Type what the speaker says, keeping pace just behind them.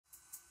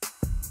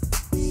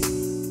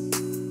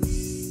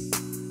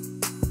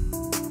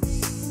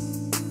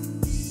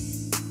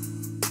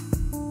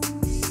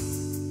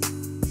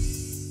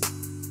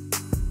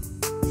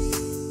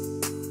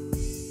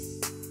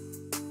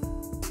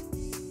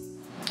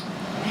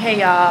Hey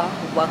y'all,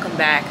 welcome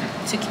back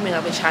to Keeping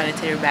Up with Chyna.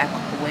 Today we're back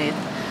with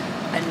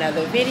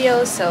another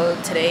video.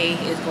 So today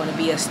is going to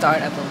be a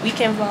start of a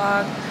weekend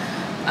vlog.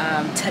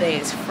 Today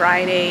is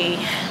Friday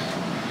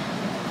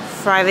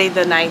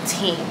the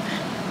 19th.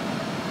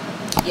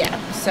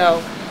 Yeah,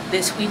 so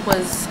this week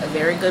was a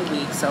very good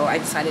week. So I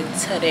decided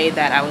today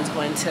that I was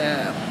going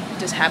to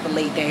just have a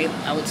late day.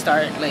 I would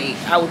start late.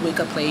 I would wake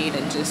up late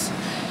and just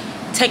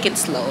take it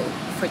slow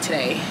for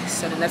today.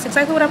 So then that's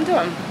exactly what I'm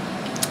doing.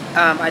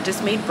 I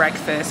just made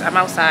breakfast. I'm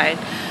outside.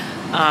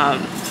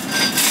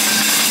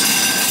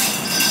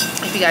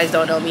 If you guys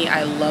don't know me,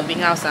 I love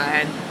being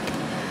outside.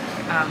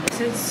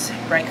 This is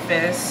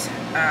breakfast.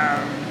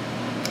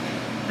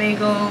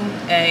 Bagel,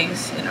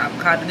 eggs, and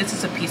avocado. This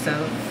is a piece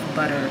of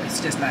butter. It's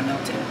just not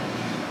melted.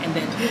 And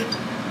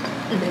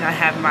then I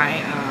have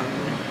my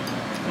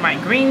my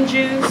green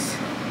juice.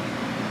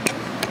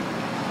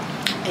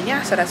 And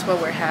yeah, so that's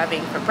what we're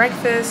having for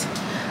breakfast.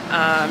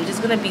 I'm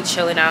just gonna be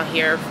chilling out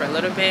here for a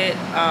little bit,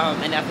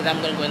 and after that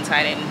I'm gonna go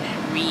inside and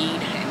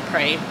read and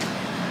pray,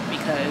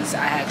 because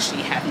I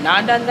actually have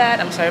not done that.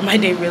 I'm sorry, my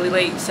day really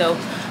late. So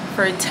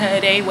for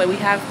today, what we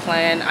have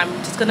planned, I'm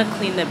just gonna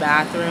clean the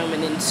bathroom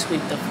and then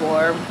sweep the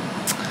floor,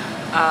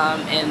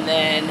 and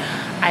then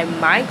I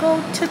might go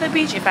to the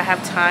beach if I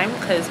have time,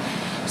 because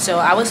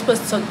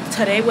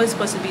today was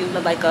supposed to be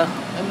like a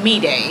me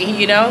day,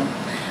 you know.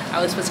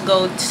 I was supposed to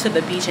go to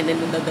the beach and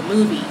then the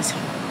movies.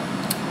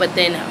 But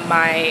then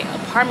my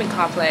apartment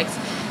complex,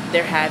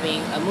 they're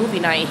having a movie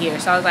night here.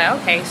 So I was like,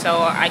 okay,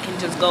 so I can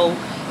just go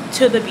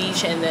to the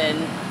beach and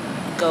then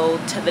go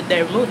to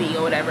their movie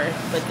or whatever.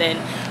 But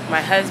then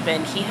my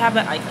husband, he have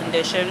an eye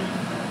condition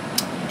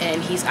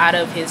and he's out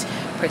of his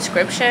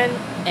prescription,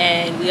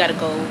 and we got to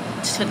go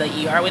to the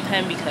ER with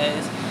him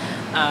because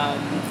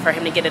for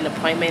him to get an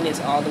appointment is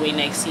all the way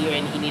next year,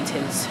 and he needs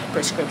his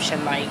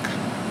prescription like,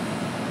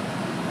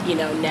 you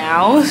know,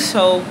 now.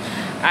 So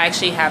I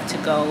actually have to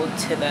go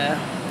to the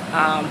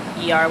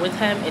ER with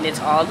him, and it's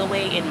all the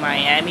way in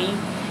Miami,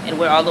 and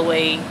we're all the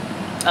way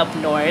up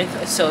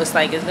north. So it's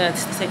like it's gonna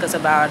take us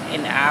about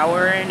an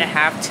hour and a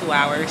half, 2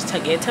 hours to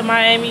get to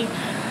Miami.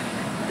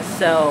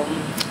 So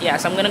yeah,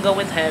 so I'm gonna go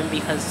with him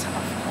because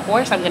of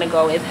course I'm gonna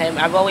go with him.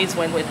 I've always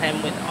went with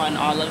him on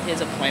all of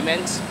his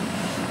appointments.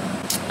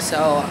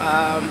 So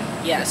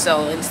yeah,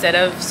 so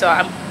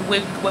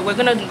we're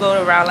gonna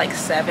go around like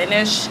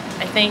 7ish,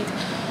 I think.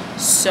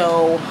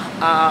 So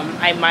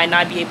I might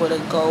not be able to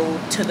go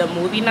to the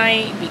movie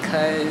night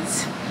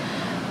because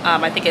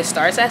I think it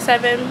starts at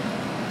 7.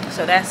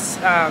 So that's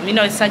you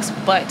know, it sucks,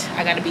 but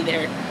I gotta be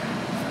there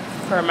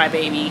for my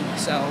baby.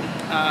 So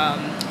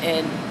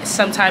and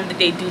sometimes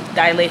they do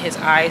dilate his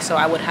eye, so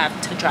I would have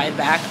to drive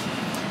back.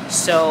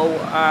 So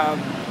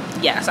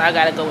yeah, so I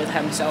gotta go with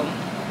him. So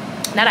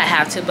not I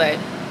have to, but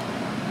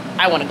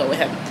I want to go with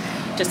him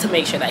just to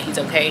make sure that he's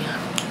okay.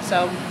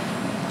 So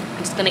I'm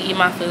just gonna eat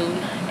my food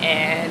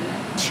and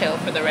chill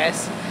for the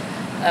rest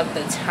of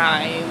the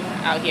time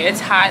out here. It's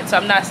hot, so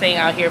I'm not staying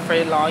out here for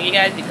long, you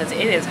guys, because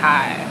it is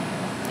hot.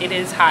 It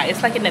is hot.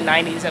 It's like in the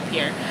 90s up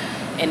here,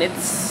 and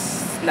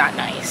it's not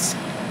nice.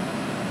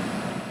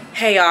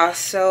 Hey y'all,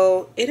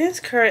 so it is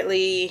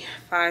currently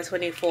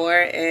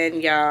 5:24,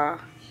 and y'all,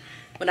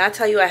 when I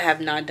tell you I have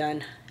not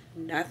done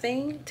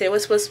nothing, today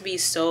was supposed to be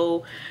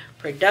so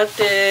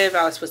productive.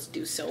 I was supposed to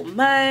do so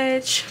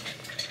much.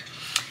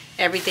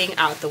 Everything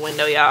out the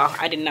window, y'all.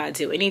 I did not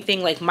do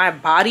anything. Like, my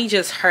body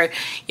just hurt.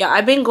 Yeah,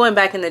 I've been going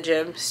back in the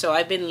gym, so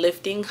I've been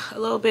lifting a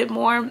little bit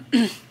more.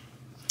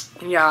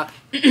 Y'all,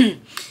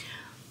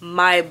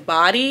 my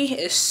body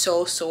is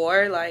so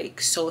sore,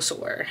 like so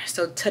sore.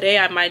 So today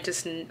I might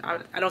just,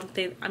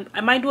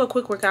 I might do a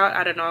quick workout.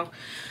 I don't know,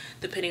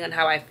 depending on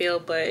how I feel,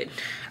 but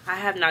I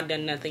have not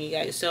done nothing, you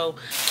guys. So,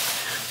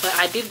 but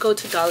I did go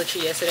to Dollar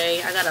Tree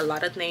yesterday. I got a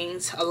lot of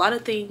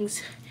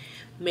things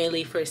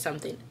mainly for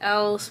something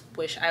else,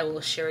 which I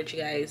will share with you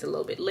guys a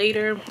little bit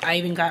later. I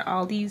even got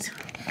all these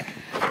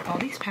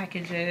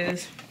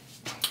packages,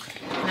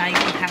 and I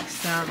even have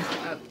some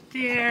up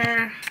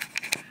there,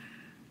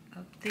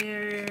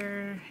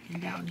 and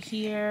down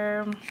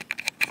here.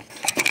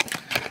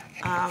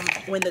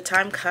 When the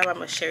time comes, I'm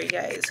gonna share you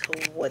guys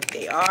what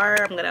they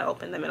are. I'm gonna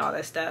open them and all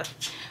that stuff.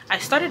 I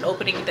started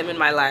opening them in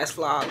my last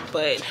vlog,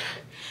 but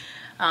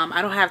I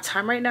don't have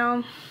time right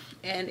now,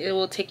 and it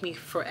will take me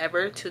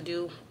forever to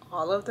do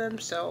all of them,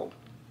 so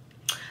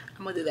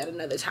I'm gonna do that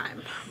another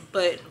time.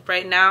 But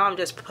right now I'm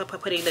just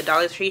putting the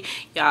Dollar Tree.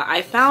 Yeah,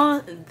 I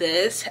found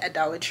this at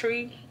Dollar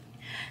Tree,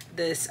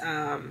 this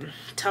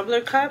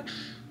tumbler cup,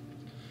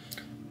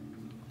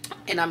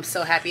 and I'm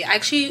so happy. I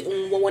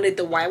actually wanted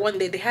the white one.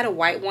 They had a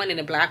white one and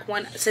a black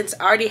one. Since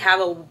I already have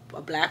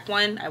a black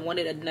one, I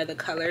wanted another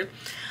color.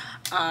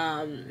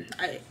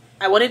 I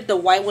wanted the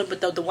white one, but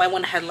the white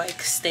one had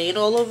like stain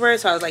all over it,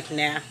 so I was like,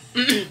 nah.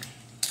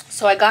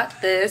 So I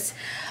got this.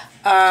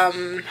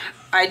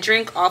 I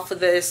drink off of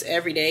this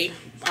every day.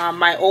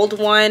 My old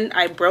one,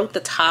 I broke the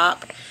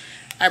top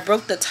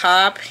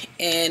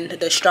and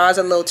the straw's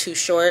a little too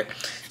short,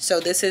 so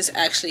this is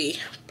actually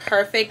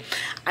perfect.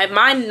 I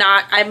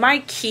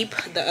might keep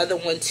the other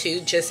one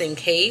too, just in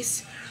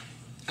case.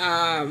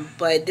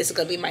 But this is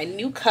gonna be my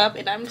new cup,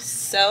 and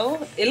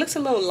it looks a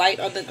little light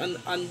on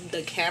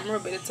the camera,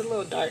 but it's a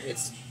little dark.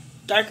 It's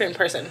darker in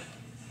person,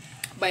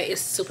 but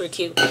it's super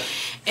cute.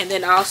 And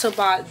then I also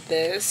bought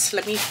this.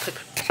 Let me put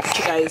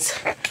you guys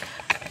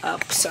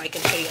up so I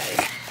can show you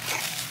guys.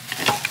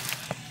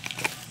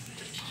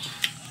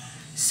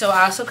 So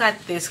I also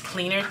got this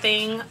cleaner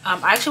thing.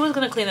 I actually was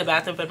gonna clean the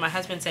bathroom, but my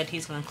husband said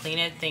he's gonna clean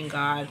it. Thank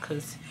God,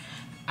 because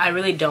I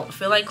really don't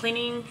feel like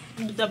cleaning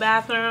the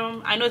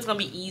bathroom. I know it's gonna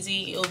be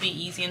easy. It'll be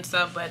easy and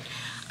stuff, but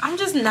I'm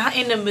just not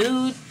in the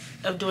mood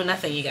of doing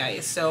nothing, you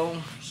guys.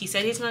 So he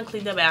said he's gonna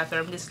clean the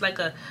bathroom. This is like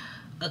a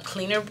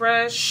cleaner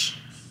brush,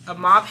 a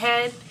mop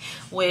head,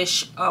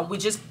 which we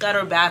just got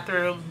our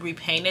bathroom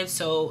repainted,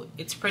 so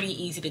it's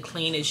pretty easy to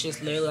clean. It's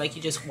just literally like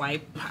you just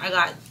wipe. I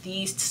got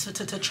these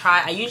to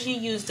try. I usually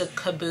use the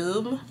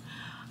Kaboom,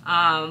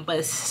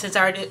 but since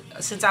I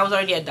was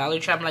already at Dollar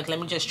Tree, I'm like,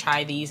 let me just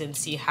try these and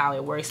see how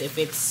it works. If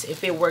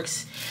it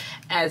works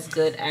as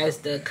good as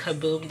the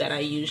Kaboom that I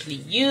usually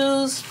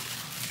use.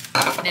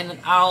 And then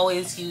I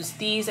always use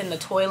these in the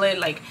toilet,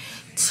 like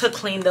to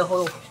clean the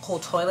whole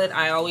toilet.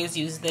 I always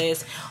use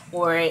this,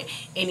 or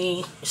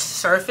any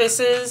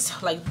surfaces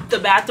like the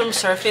bathroom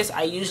surface.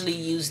 I usually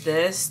use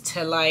this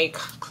to like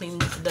clean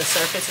the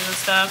surfaces and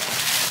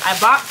stuff. I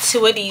bought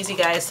 2 of these, you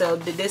guys. So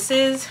this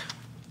is,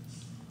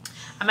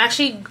 I'm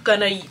actually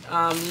gonna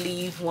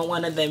leave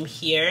one of them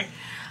here.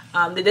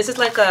 This is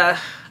like a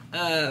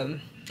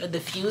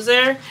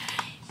diffuser.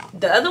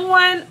 The other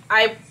one,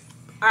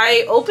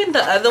 I opened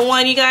the other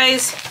one, you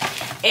guys,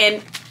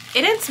 and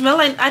it didn't smell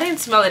it. I didn't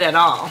smell it at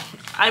all.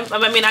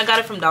 I mean, I got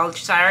it from Dollar Tree,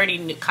 so I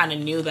already kind of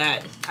knew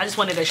that. I just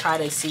wanted to try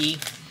to see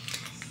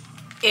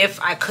if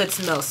I could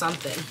smell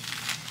something.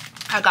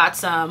 I got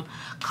some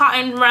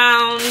cotton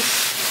rounds,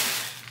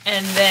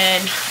 and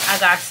then I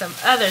got some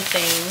other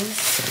things.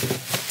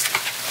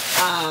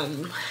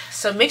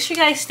 So make sure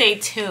you guys stay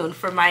tuned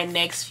for my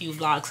next few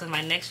vlogs. And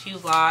my next few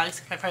vlogs,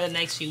 for the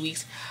next few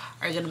weeks,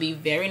 are going to be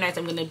very nice.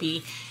 I'm going to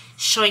be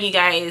showing you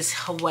guys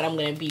what I'm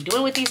going to be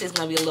doing with these. It's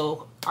going to be a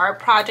little art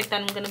project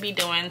that I'm going to be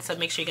doing, so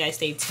make sure you guys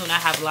stay tuned. I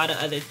have a lot of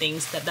other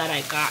things that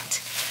I got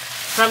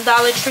from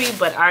Dollar Tree,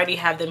 but I already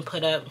have them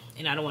put up,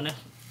 and I don't want to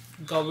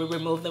go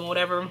remove them or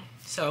whatever.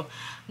 So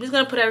I'm just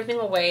going to put everything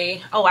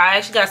away. Oh, I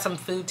actually got some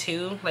food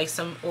too, like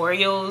some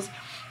Oreos,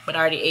 but I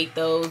already ate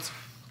those.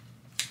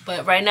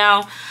 But right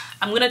now,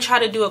 I'm going to try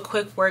to do a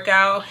quick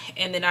workout,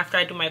 and then after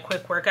I do my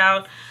quick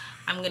workout,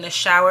 I'm going to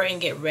shower and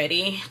get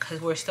ready,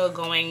 because we're still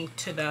going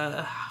to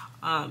the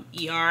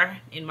ER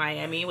in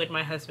Miami with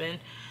my husband.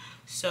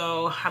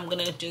 So I'm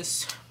going to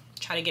just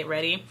try to get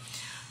ready,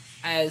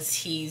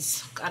 as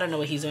I don't know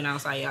what he's doing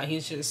outside, y'all.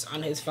 He's just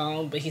on his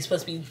phone, but he's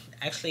supposed to be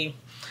actually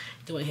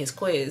doing his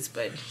quiz,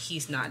 but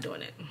he's not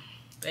doing it.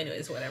 But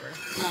anyways, whatever.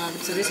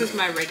 So this is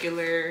my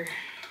regular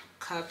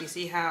cup. You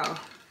see how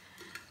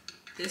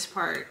this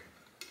part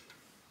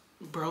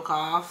broke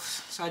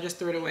off, so I just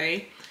threw it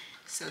away.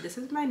 So this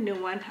is my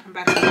new one. I'm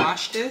about to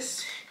wash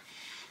this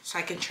so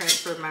I can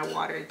transfer my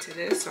water to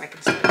this so I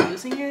can start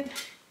using it.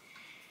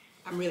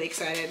 I'm really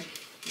excited,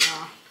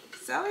 y'all.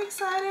 So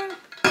excited.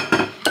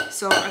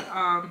 So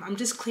I'm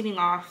just cleaning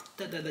off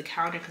the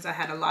counter, because I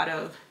had a lot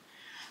of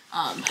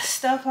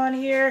stuff on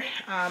here.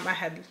 I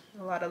had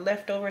a lot of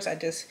leftovers. I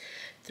just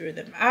threw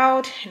them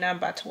out, and I'm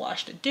about to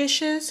wash the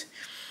dishes.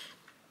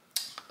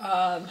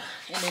 And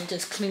then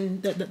just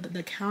clean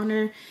the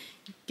counter,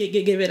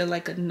 give it a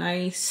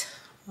nice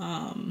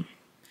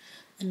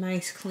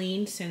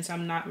clean, since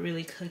I'm not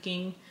really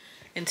cooking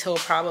until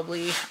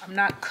probably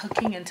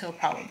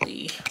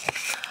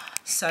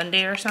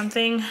Sunday or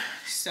something.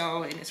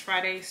 So, and it's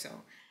Friday, so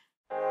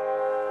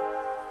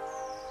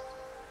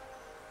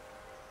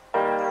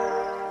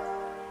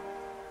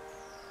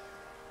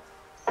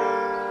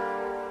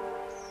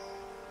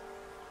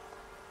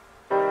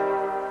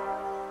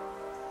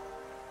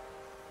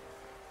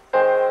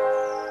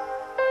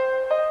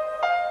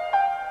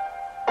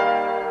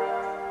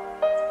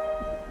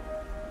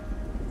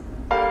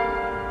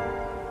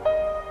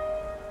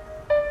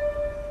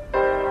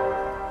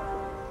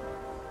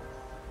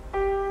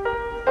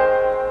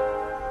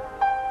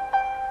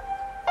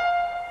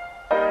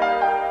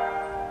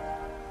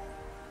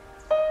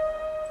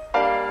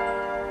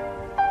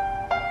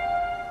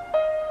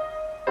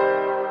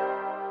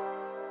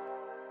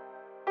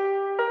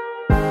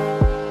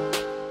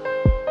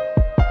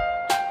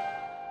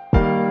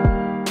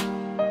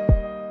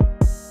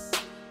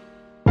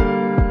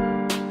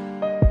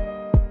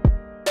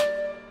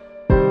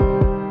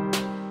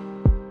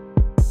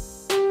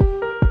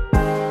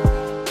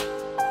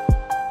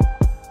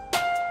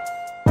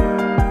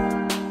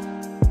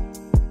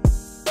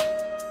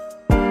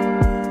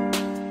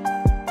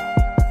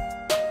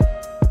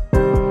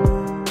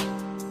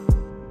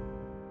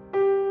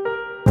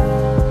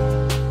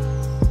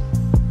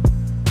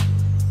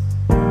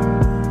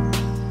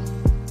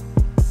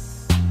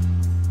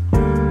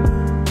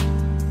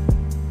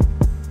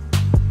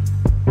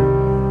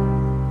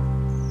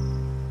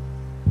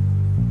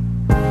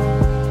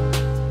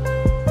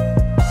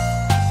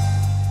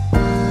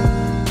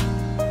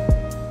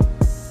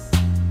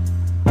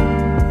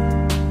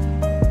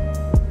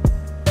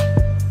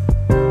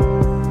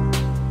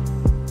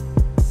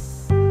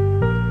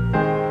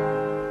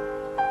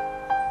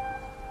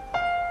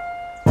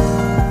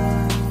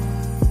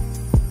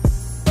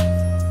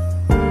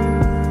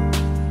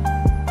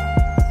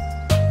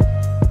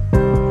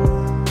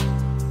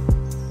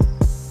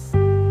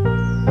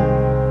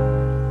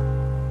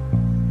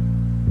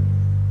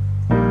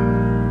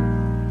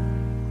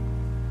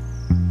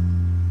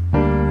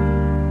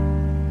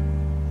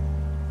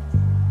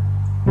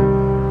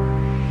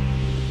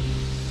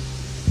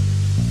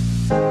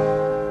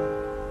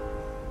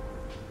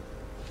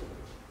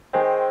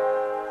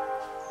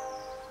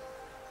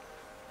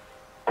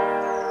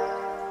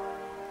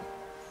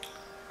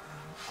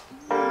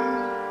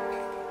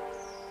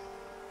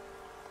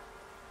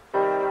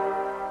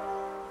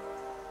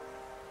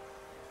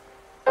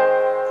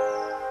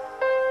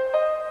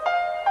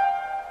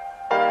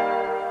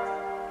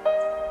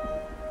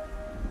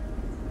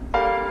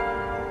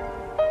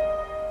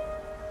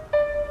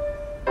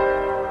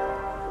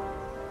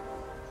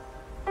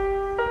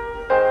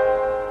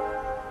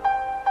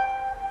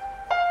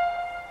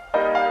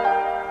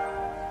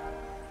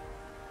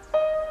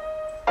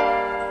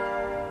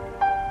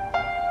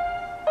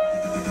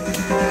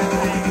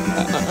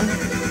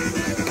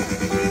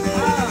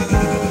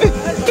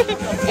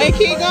And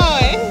keep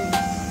going.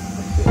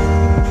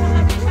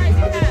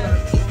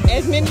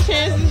 As many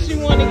chances as you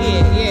want to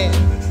get, yeah.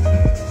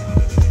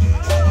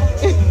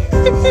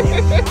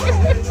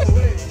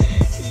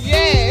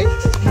 Yes.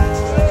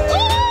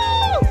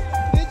 Ooh!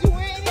 Did you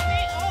win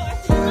anything? Oh, I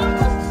see you.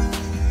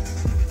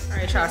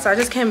 Alright, y'all. So I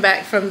just came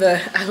back from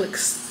the. I look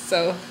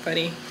so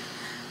funny.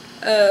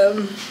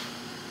 I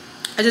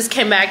just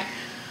came back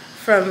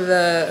from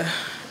the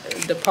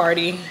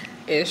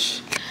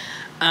party-ish.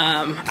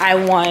 I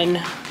won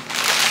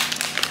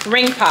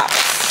ring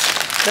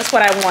pops. That's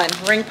what I won,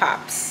 ring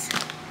pops.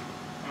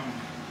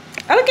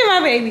 Oh, look at my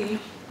baby.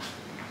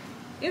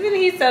 Isn't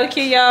he so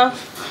cute, y'all?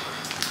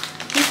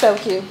 He's so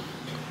cute.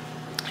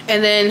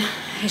 And then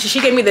she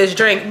gave me this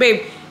drink.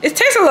 Babe, it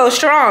tastes a little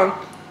strong.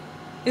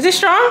 Is it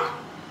strong?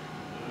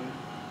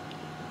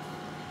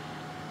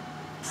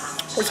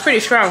 It's pretty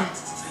strong.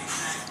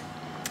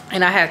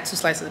 And I had 2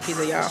 slices of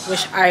pizza, y'all,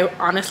 which I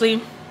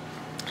honestly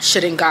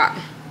shouldn't got.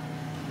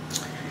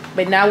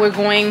 But now we're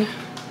going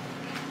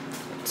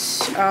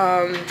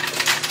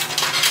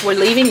we're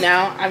leaving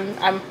now.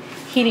 I'm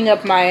heating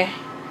up my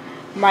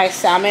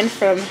salmon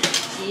from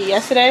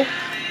yesterday.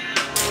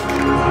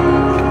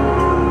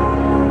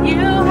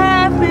 You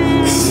have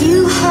been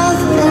so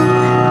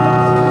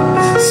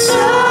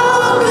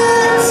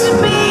good to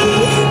me.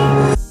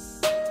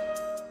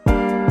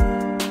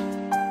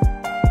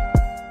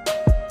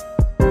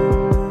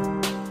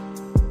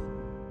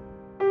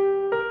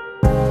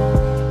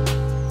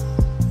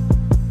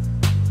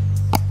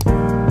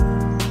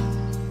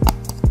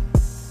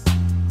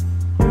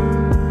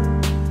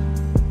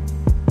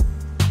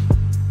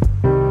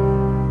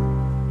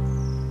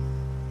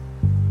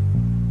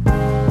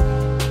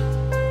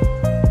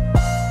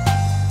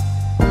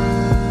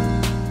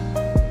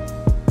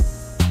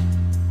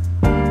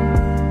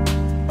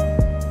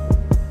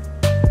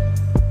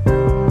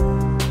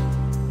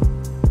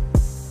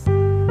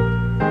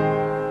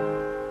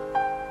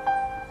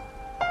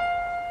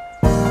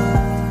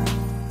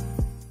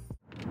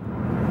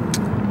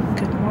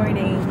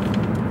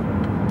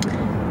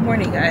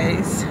 Morning,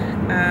 guys.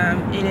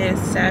 It is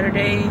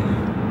Saturday,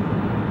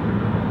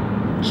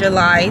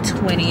 July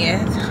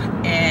 20th,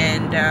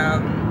 and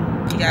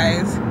you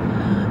guys,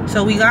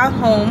 so we got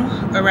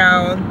home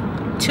around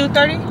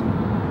 2:30.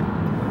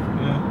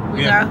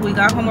 Yeah. We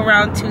got home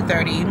around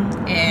 2:30,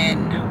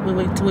 and we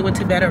went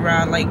to bed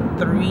around like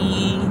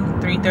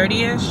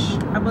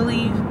 3:30ish, I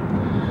believe.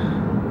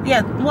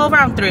 Yeah, well,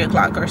 around 3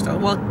 o'clock or so.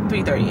 Well,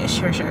 3:30ish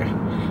for sure.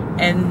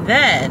 And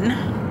then,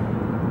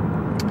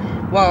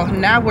 well,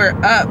 now we're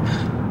up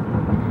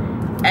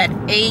at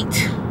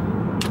 8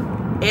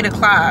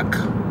 o'clock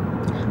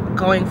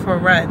going for a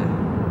run.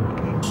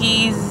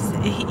 He's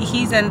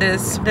in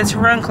this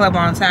run club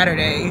on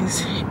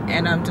Saturdays,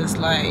 and I'm just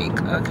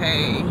like,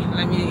 okay,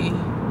 let me,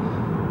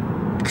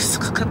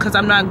 because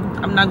I'm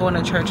not going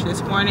to church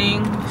this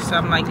morning, so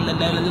I'm like,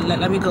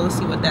 let me go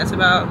see what that's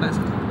about.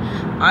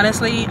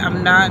 Honestly,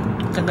 I'm not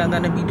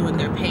gonna be doing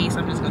their pace.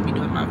 I'm just gonna be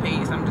doing my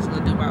pace. I'm just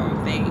gonna do my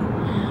own thing,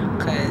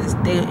 because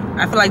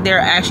I feel like they're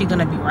actually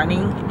gonna be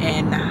running,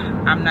 and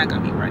I'm not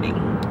gonna be running.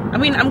 I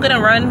mean, I'm gonna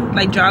run,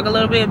 like jog a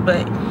little bit,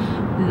 but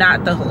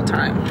not the whole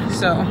time.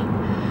 So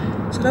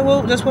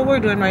that's what we're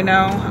doing right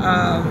now.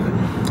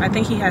 I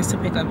think he has to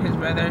pick up his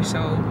brother, so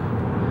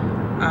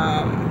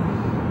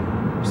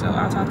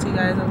I'll talk to you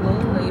guys a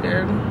little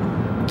later.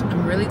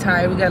 I'm really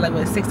tired. We got like,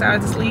 what, 6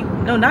 hours of sleep?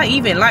 No, not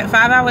even, like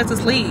 5 hours of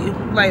sleep,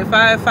 like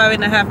five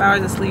and a half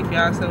hours of sleep,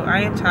 y'all. So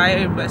I am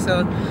tired, but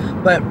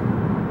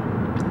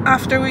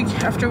after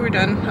we're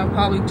done, I'll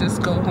probably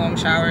just go home,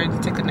 shower,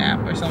 take a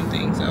nap or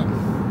something. So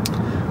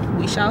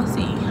we shall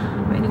see.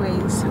 But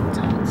anyways, I'll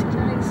talk to you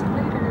guys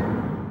later.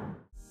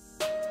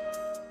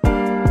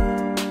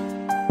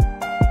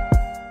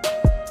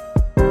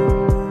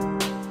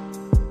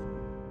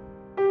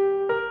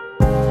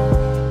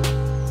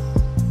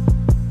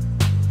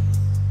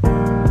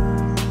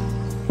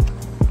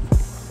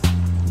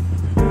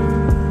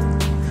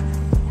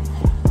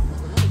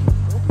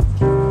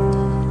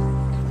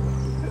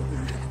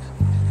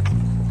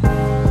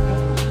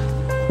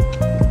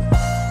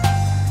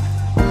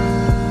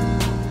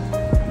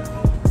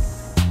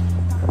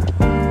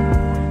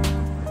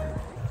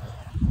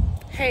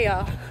 Hey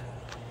y'all,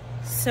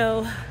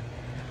 so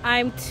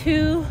I'm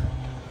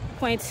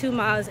 2.2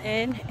 miles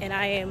in and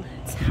I am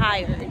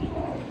tired,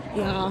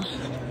 y'all.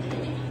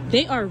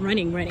 They are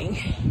running.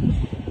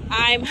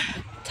 I'm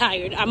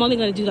tired. I'm only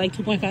gonna do like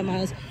 2.5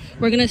 miles.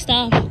 We're gonna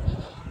stop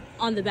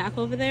on the back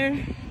over there,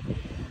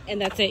 and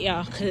that's it,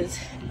 y'all, because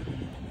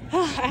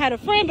I had a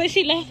friend, but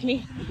she left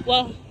me.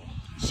 Well,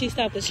 she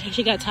stopped,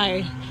 she got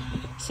tired.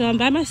 So I'm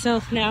by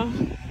myself now.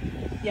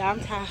 Yeah, I'm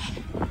tired.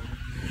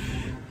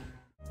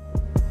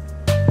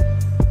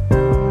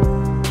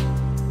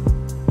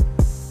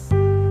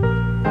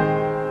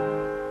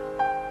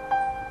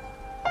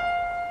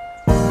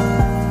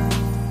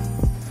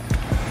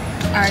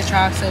 Alright,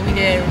 y'all, so we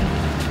did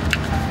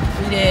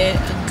a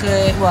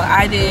good, well,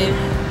 I did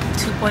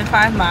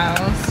 2.5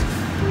 miles.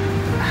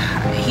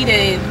 he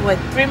did what,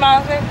 3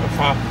 miles there?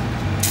 5.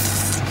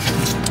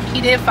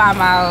 He did 5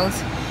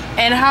 miles.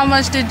 And how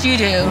much did you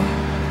do?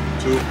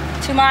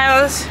 2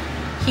 miles.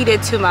 He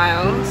did 2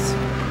 miles.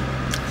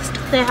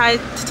 Say hi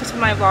to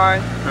my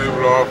vlog. Hey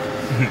vlog.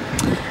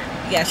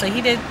 Yeah, so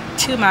he did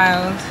 2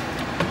 miles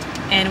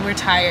and we're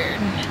tired.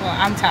 Well,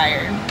 I'm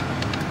tired.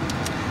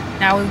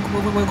 Now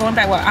we're going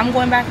back. Well, I'm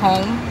going back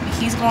home.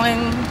 He's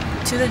going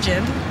to the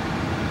gym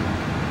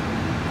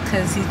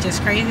because he's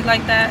just crazy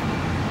like that.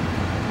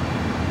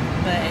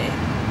 But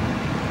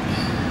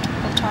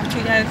I'll talk to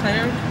you guys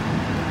later.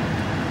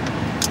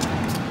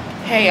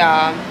 Hey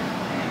y'all.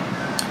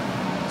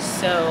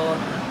 So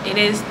it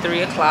is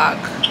 3 o'clock.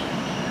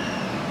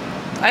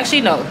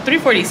 Actually no,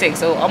 3:46,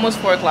 so almost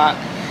 4 o'clock.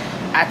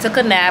 I took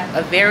a nap,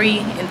 a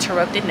very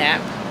interrupted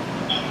nap,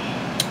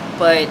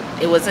 but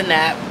it was a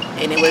nap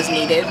and it was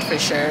needed for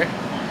sure.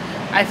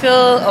 I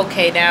feel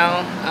okay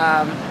now.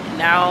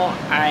 Now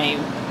I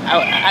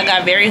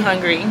got very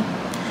hungry,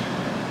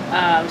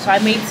 so I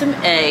made some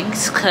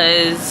eggs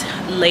because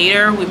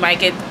later we might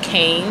get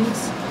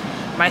canes.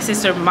 My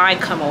sister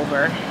might come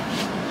over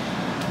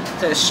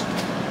because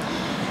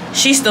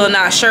she's still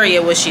not sure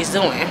yet what she's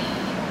doing.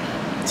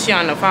 She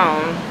on the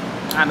phone.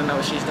 I don't know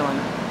what she's doing,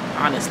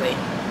 honestly.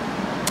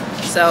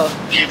 So,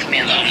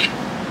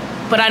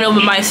 but I know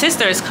my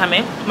sister is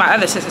coming. My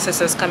other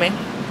sister is coming,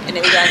 and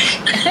then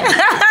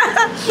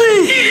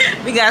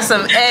we got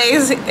some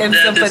eggs and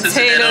some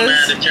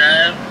potatoes.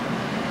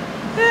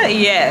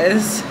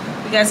 Yes,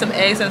 we got some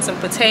eggs and some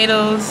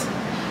potatoes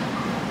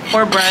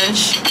for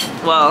brunch.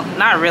 Well,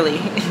 not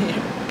really.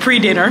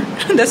 Pre-dinner.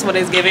 That's what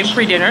it's giving.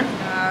 Pre-dinner.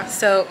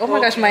 So, oh my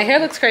gosh, my hair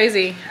looks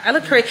crazy. I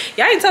look crazy.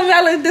 Y'all ain't tell me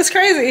I look this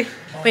crazy.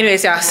 But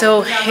anyways, y'all,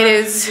 so it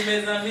is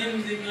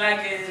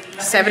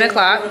 7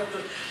 o'clock.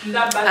 We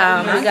got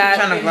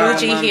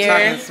Gucci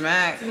here.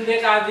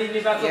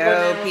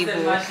 Yo,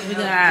 people. We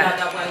got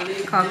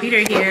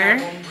Computer here.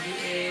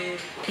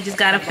 He just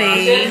got a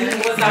fade. He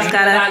just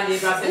got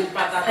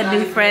a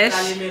new fresh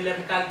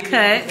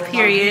cut,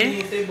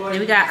 period. Then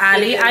we got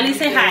Ali. Ali,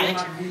 say hi.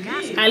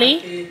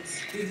 Ali?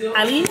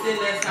 Ali?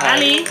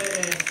 Ali?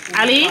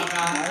 Ali?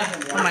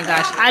 Oh my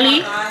gosh.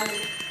 Ali?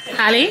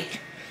 Ali?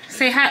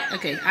 Say hi.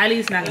 Okay,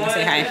 Ali's not gonna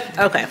say hi.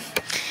 Okay.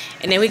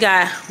 And then we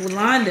got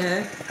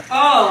Wanda.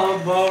 Oh,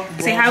 bro.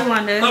 Say hi,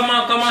 Wanda. Come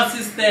on,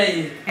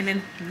 sister.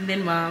 And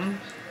then mom.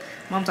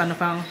 Mom's on the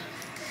phone.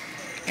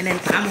 And then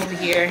I'm over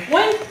here.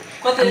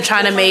 I'm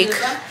trying to make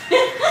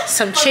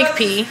some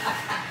chickpea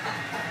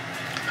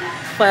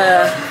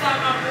for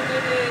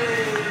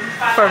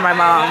my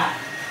mom.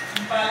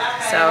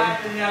 So,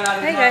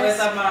 hey guys.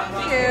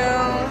 Thank you.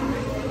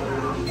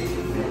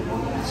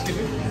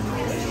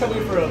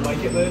 Coming for a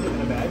blanket lid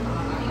in a bag.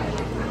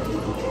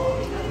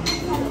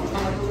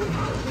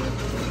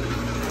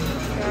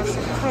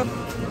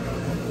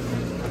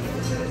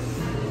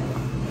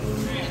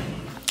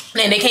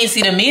 And they can't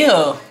see the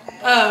meal.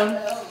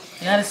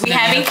 We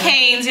having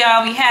canes,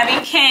 y'all. We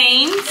having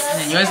canes.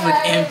 And yours look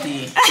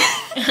empty.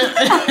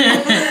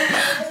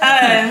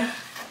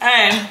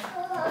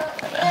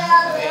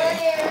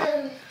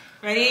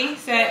 Ready,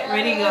 set,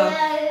 ready, go.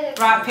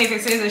 Rock, paper,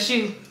 scissors,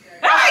 shoot.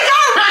 Oh my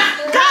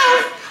God! Go!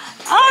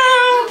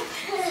 Oh!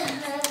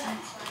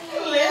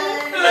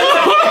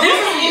 This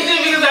is easy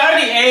because I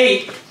already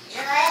ate.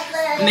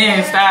 And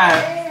then stop.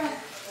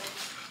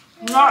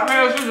 Rock,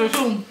 paper, scissors,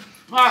 shoot.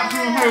 Rock,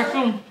 paper, scissors,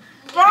 shoot.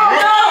 Oh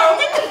no!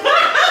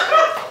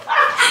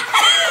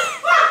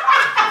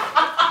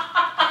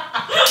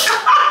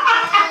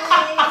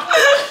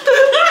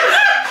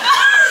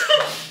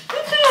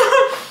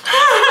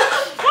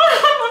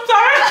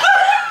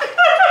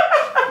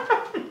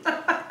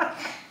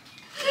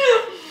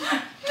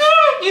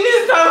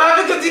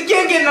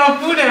 No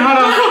food in, hold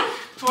on.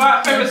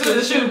 Rock, paper,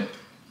 scissors, shoot.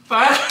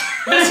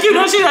 5.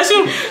 Don't shoot.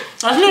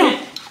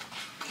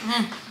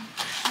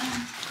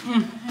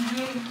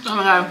 Oh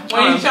my God.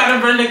 When you try to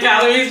burn the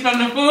calories from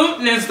the food,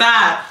 then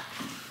stop.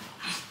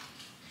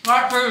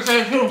 Rock, paper,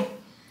 scissors, shoot.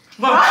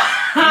 Go.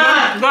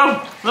 Go.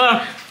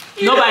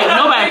 Nobody.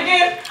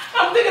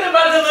 I'm thinking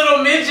about the little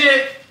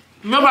midget.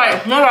 Nobody.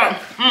 No!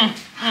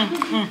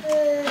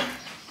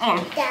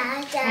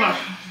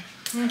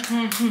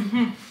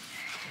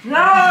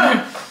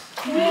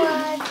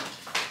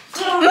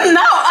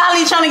 No,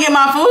 Ali trying to get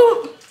my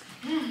food.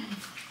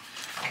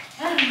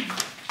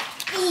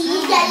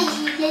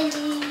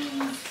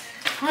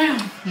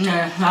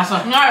 Yeah, that's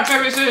one. Alright,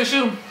 favorite scissors,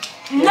 shoot.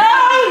 No!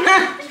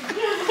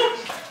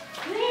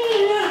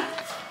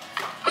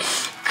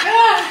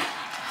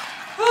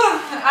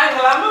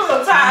 I'm a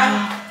little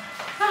tired.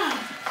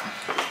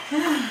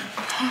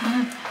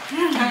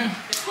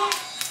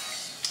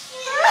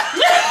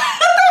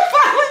 What the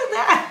fuck was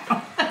that?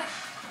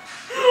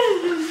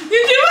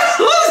 Did you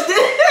lose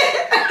it?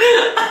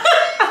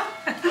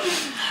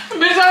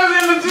 Bitch, I was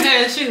in between.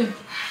 Yeah, shoot.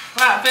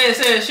 Rock, paper,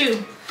 scissors, shoot.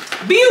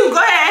 Bew, go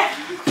ahead.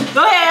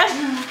 Go ahead.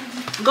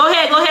 Go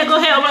ahead.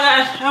 Oh my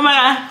gosh.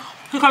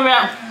 He come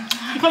back.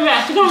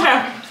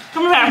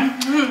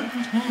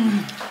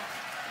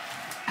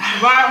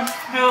 Rock,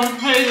 paper,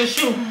 scissors,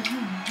 shoot.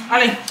 Not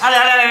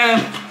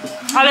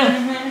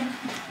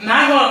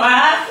gonna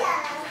lie,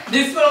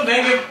 this little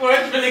back and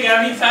forth really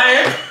got me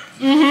tired.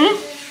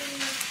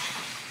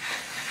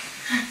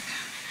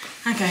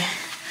 Okay,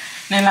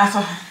 then last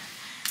one. I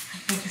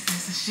think this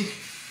is the shit.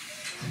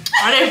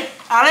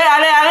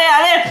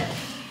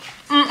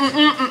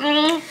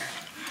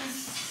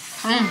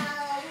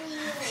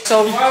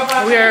 So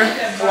we're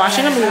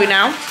watching a movie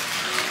now.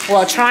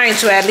 Well, trying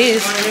to at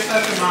least.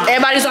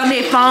 Everybody's on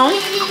their phone.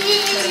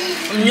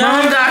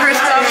 Mom got her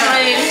stuff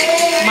playing.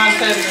 My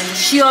cousin.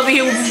 She over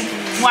here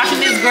watching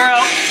this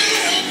girl.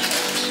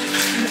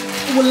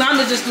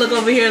 Wilanda just look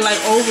over here like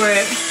over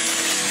it.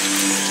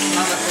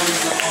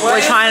 We're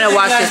trying to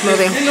watch this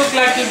movie. You look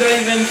like you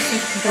don't even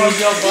hold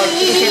your butt.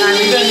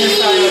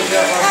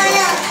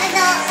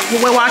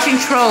 We're watching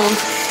Trolls.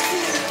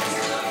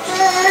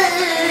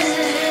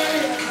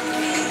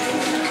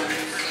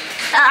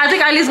 I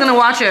think Eileen's gonna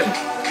watch it.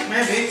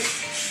 Maybe.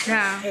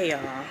 Yeah. Hey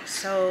y'all.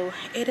 So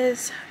it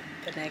is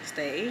the next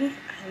day.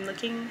 I'm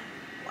looking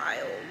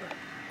wild.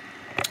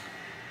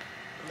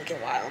 Looking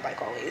wild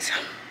like always.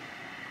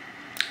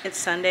 It's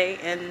Sunday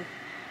and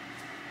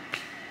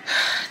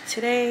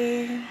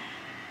today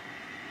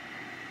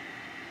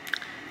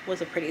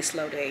was a pretty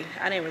slow day.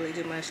 I didn't really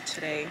do much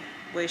today.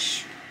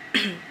 Wish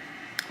I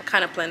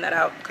kind of planned that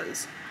out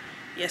because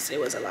yesterday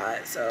was a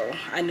lot. So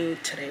I knew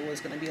today was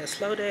gonna be a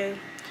slow day.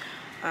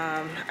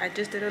 I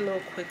just did a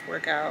little quick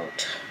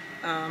workout,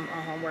 a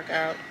home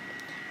workout.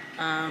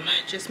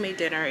 Just made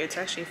dinner. It's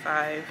actually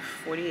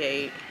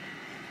 5:48.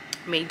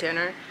 Made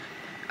dinner.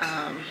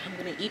 I'm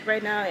gonna eat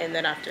right now, and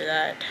then after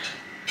that,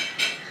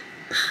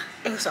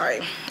 oh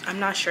sorry, I'm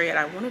not sure yet.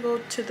 I want to go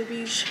to the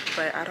beach,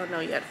 but I don't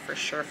know yet for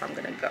sure if I'm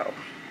gonna go.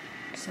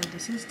 So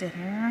this is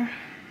dinner.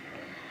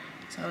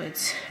 So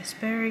it's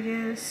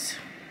asparagus,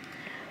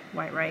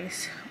 white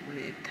rice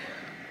with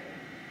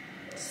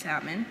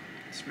salmon.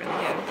 It's really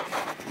good.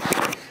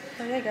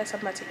 So yeah, I guess I'm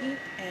about to eat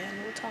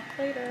and we'll talk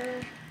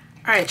later.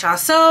 All right, y'all.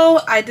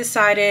 So I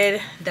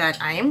decided that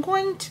I am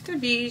going to the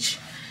beach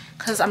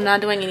because I'm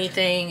not doing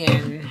anything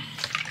and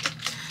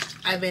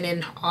I've been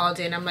in all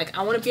day and I'm like,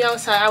 I want to be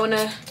outside. I want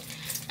to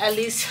at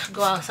least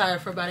go outside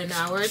for about an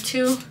hour or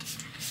two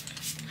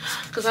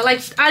because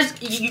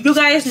you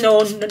guys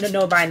know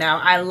by now,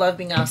 I love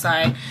being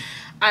outside.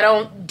 I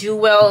don't do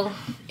well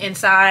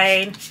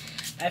inside.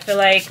 I feel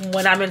like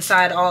when I'm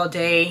inside all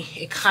day,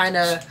 it kind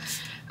of,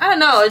 I don't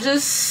know, it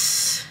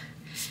just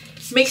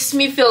makes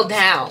me feel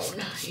down,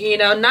 you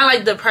know, not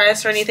like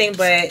depressed or anything,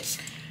 but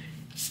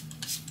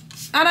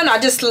I don't know, I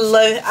just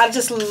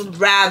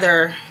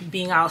rather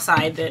being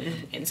outside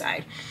than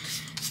inside.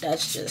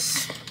 That's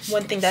just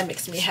one thing that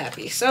makes me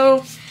happy.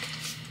 So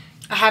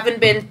I haven't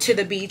been to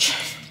the beach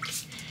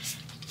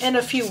in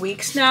a few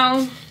weeks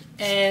now,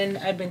 and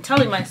I've been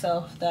telling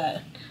myself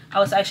that I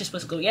was actually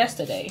supposed to go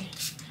yesterday.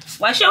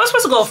 Well, actually, I was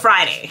supposed to go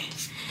Friday,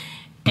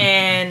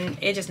 and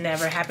it just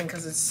never happened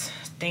because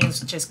things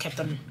just kept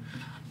on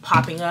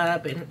popping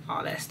up and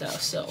all that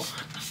stuff. So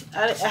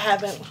I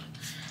haven't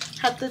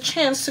had the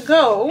chance to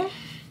go.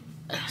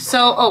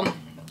 So, oh,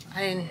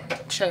 I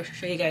didn't show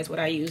you guys what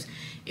I use.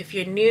 If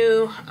you're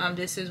new,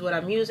 this is what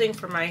I'm using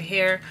for my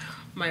hair.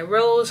 My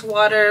rose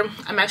water.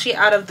 I'm actually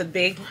out of the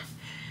big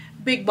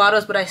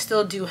bottles, but I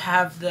still do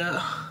have the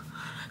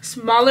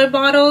smaller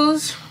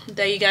bottles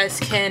that you guys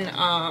can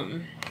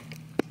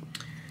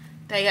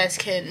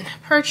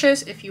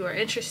purchase if you are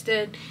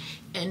interested.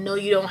 And no,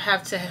 you don't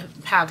have to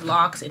have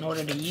locks in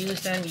order to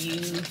use them.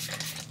 You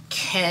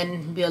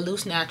can be a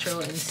loose natural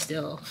and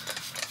still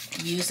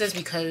use this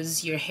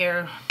because your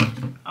hair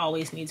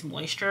always needs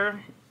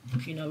moisture,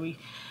 you know,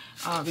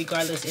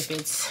 regardless if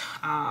it's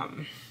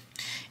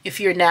if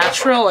you're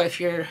natural or if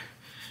you're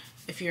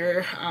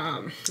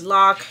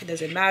lock, it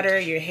doesn't matter.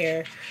 Your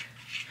hair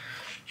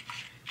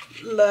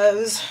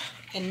loves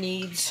and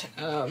needs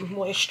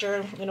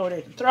moisture in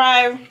order to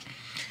thrive.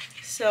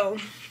 So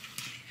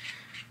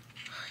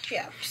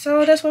yeah,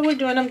 so that's what we're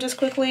doing. I'm just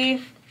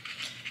quickly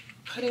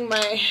putting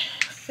my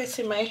fits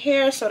in my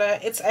hair so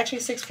that it's actually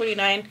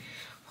 6:49.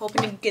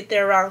 Hoping to get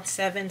there around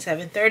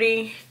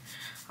 7:30.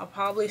 I'll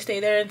probably stay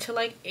there until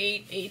like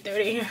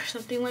 8:30 or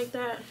something like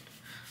that.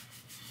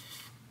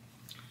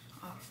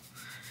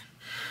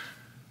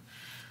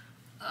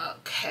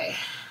 Okay,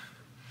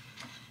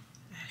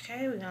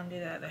 we're gonna do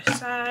the other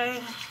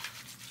side.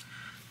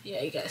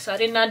 Yeah, you guys, so I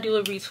did not do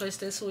a retwist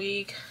this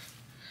week,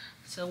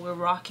 so we're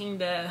rocking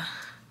the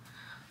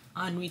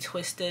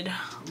unretwisted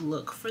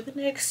look for the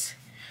next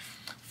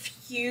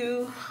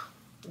few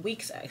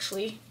weeks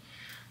actually,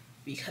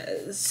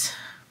 because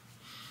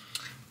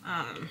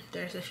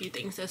there's a few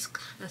things that's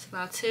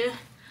about to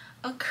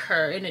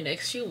occur in the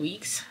next few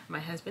weeks. My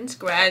husband's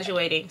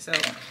graduating, so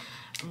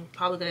I'm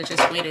probably gonna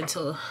just wait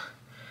until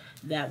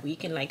that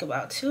week in like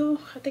about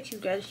I think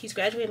he's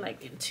graduating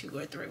like in 2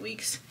 or 3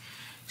 weeks.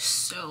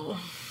 So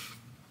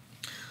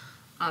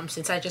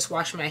since I just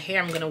washed my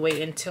hair, I'm gonna wait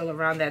until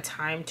around that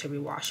time to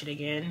rewash it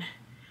again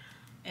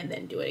and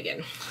then do it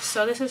again.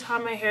 So this is how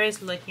my hair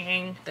is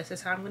looking. This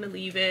is how I'm gonna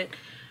leave it.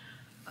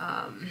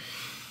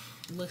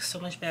 looks so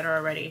much better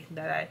already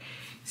that I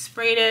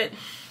sprayed it.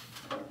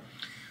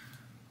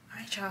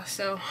 Alright y'all,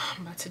 so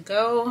I'm about to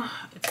go.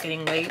 It's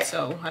getting late,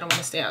 so I don't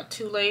want to stay out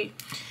too late.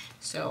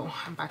 So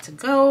I'm about to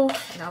go,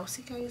 and I will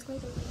see you guys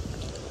later.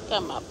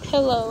 Got my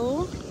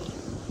pillow.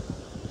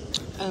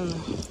 I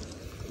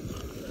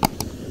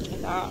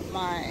got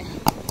my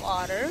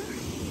water.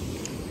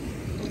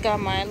 Got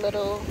my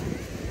little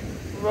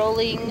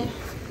rolling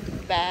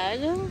bag.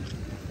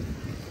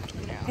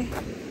 Now,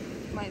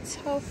 my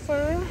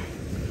tougher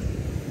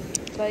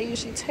that I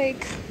usually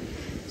take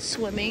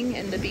swimming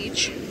in the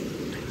beach.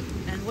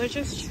 And we're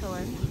just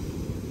chilling.